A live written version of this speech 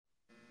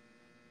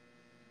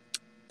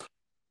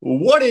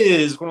What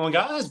is going on,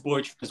 guys?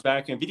 Boy Trent is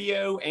back in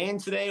video, and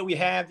today we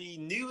have the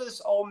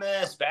newest Ole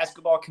Miss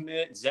basketball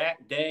commit,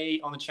 Zach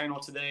Day, on the channel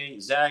today.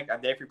 Zach, I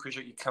definitely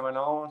appreciate you coming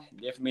on. It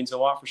definitely means a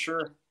lot for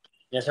sure.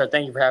 Yes, sir.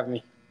 Thank you for having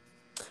me.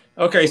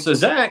 Okay, so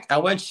Zach, I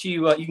want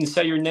you. You can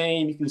say your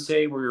name, you can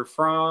say where you're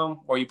from,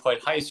 where you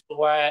played high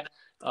school at.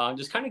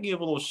 Just kind of give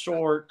a little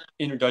short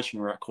introduction,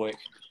 real quick.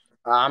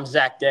 I'm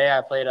Zach Day. I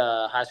played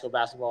high school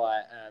basketball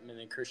at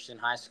Midland Christian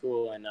High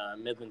School in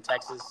Midland,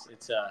 Texas.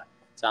 It's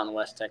out in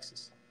West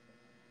Texas.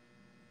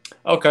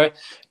 Okay.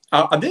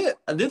 I did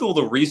a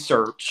little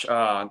research.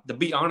 To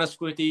be honest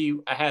with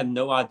you, I had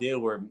no idea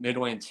where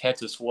Midland,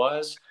 Texas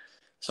was.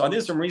 So I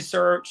did some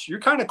research.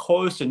 You're kind of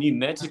close to New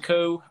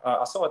Mexico.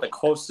 I saw the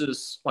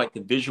closest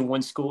Division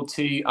I school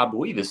to you, I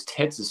believe, is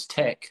Texas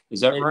Tech.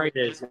 Is that right?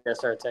 It is.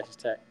 Yes, sir. Texas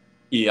Tech.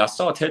 Yeah, I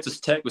saw Texas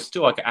Tech was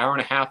still like an hour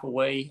and a half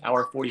away,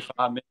 hour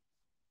 45 minutes.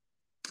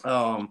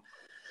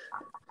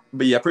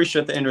 But yeah, I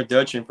appreciate the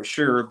introduction for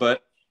sure.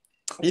 But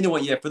you know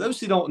what? Yeah, for those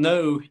who don't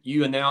know,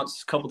 you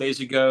announced a couple days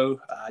ago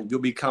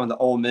you'll be coming to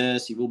Ole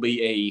Miss. You will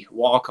be a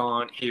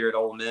walk-on here at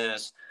Ole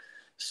Miss.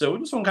 So we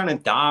just want to kind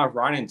of dive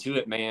right into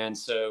it, man.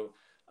 So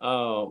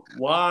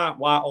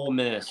why Ole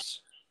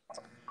Miss?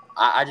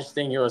 I just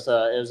think it was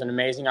an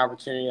amazing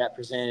opportunity that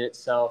presented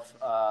itself.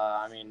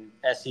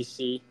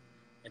 SEC,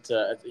 it's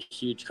a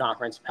huge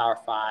conference, Power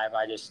Five.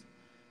 I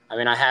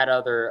had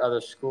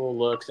other school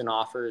looks and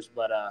offers,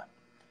 but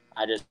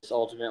I just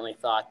ultimately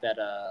thought that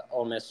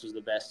Ole Miss was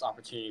the best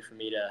opportunity for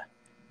me to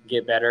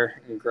get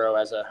better and grow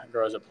as a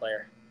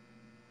player.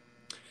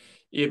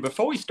 Yeah,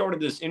 before we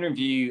started this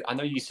interview, I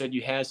know you said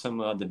you had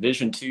some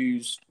Division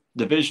II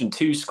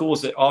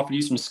schools that offered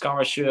you some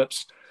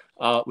scholarships.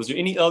 Was there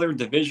any other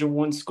Division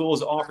I schools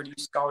that offered you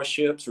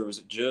scholarships, or was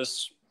it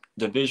just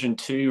Division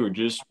II, or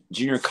just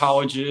junior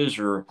colleges,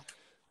 or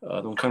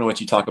I'm kind of let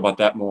you talk about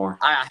that more.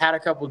 I had a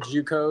couple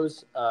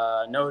JUCOs,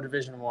 no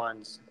Division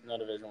I's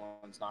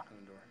knocking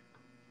the door.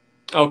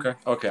 Okay,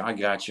 I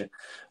got you.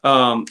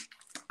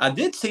 I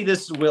did see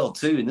this as well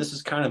too, and this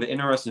is kind of an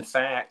interesting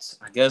fact.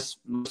 I guess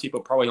most people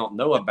probably don't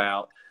know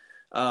about.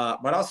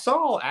 But I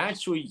saw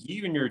actually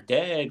you and your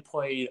dad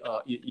played.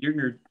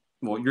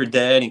 Your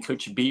dad and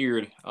Coach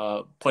Beard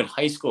played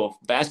high school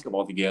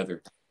basketball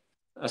together.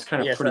 That's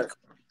kind of yes, pretty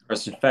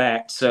interesting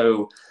fact.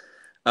 So,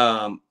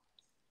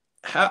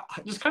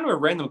 just kind of a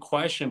random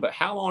question, but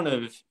how long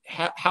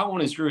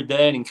has your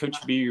dad and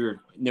Coach Beard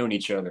known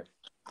each other?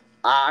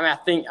 I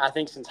think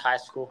since high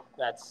school.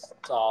 That's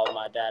all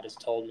my dad has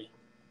told me.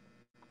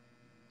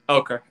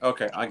 Okay,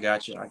 I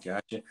got you.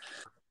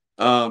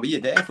 But yeah,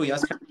 definitely,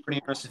 that's kind of a pretty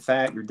interesting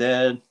fact. Your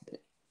dad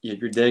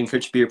and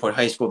Coach Beard played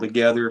high school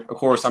together. Of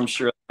course, I'm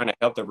sure that kind of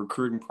helped the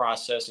recruiting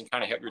process and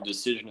kind of helped your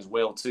decision as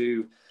well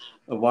too,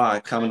 of why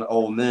coming to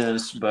Ole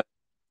Miss. But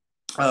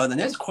the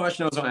next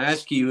question I was going to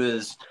ask you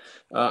is,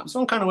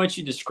 so I'm kind of let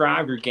you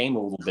describe your game a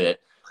little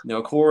bit.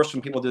 Of course,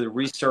 when people do the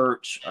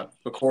research,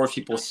 of course,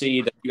 people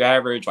see that you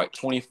average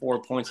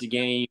 24 points a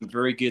game,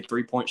 very good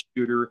three-point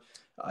shooter.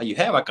 You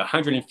have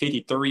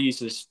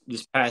 153s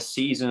this past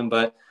season,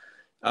 but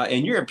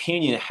in your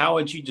opinion, how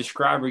would you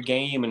describe your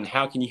game, and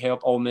how can you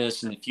help Ole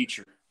Miss in the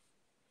future?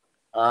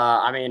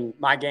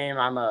 My game,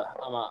 I'm a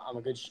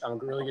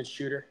really good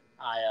shooter.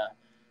 I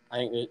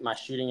think that my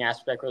shooting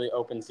aspect really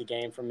opens the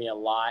game for me a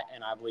lot,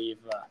 and I believe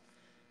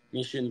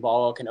me shooting the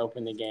ball can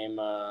open the game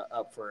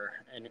up for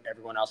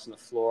everyone else on the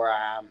floor.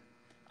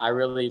 I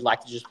really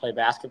like to just play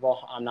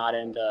basketball. I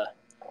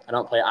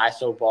don't play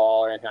ISO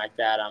ball or anything like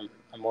that. I'm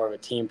more of a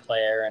team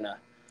player and a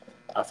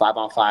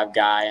 5-on-5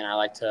 guy, and I'd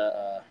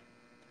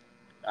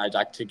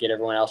like to get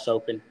everyone else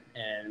open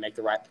and make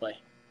the right play.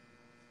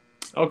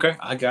 Okay,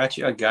 I got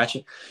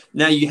you.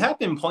 Now, you have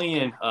been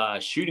playing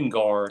shooting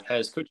guard.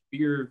 Has Coach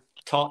Beard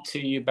talked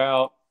to you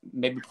about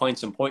maybe playing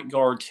some point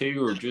guard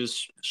too, or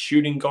just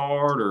shooting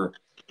guard, or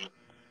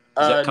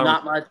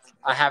not much.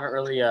 I haven't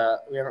really.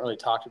 We haven't really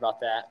talked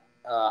about that.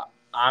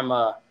 I'm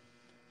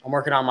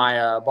working on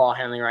my ball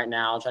handling right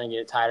now. I'm trying to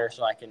get it tighter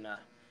so I can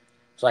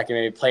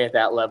maybe play at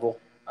that level.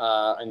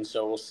 And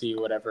so we'll see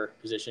whatever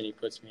position he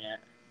puts me at.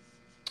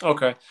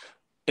 Okay.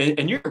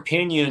 In your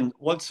opinion,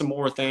 what's some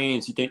more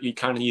things you think you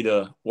kind of need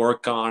to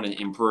work on and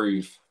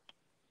improve?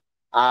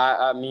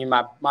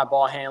 My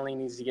ball handling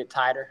needs to get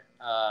tighter.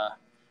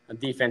 The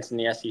defense in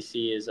the SEC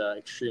is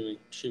extremely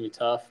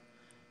tough.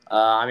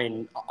 I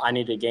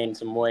need to gain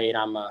some weight.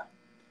 I'm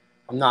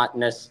not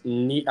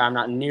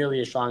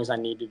nearly as strong as I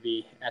need to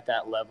be at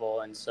that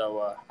level, and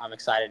so I'm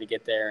excited to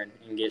get there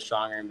and get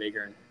stronger and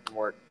bigger and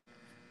work.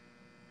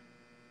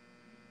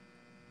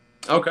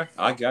 Okay,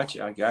 I got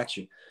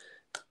you.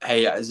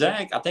 Hey,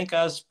 Zach, I think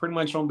that's pretty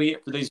much going to be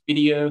it for this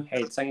video.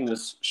 Hey, it's saying it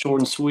was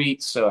short and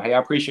sweet. So, hey, I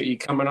appreciate you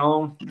coming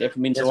on.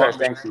 Definitely means a lot.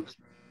 Thank you.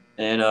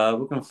 And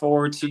looking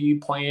forward to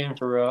you playing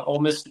for Ole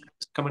Miss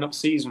coming up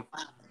season.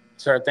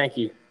 Sir, thank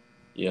you.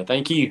 Yeah,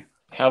 thank you.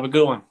 Have a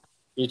good one.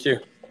 You too.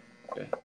 Okay.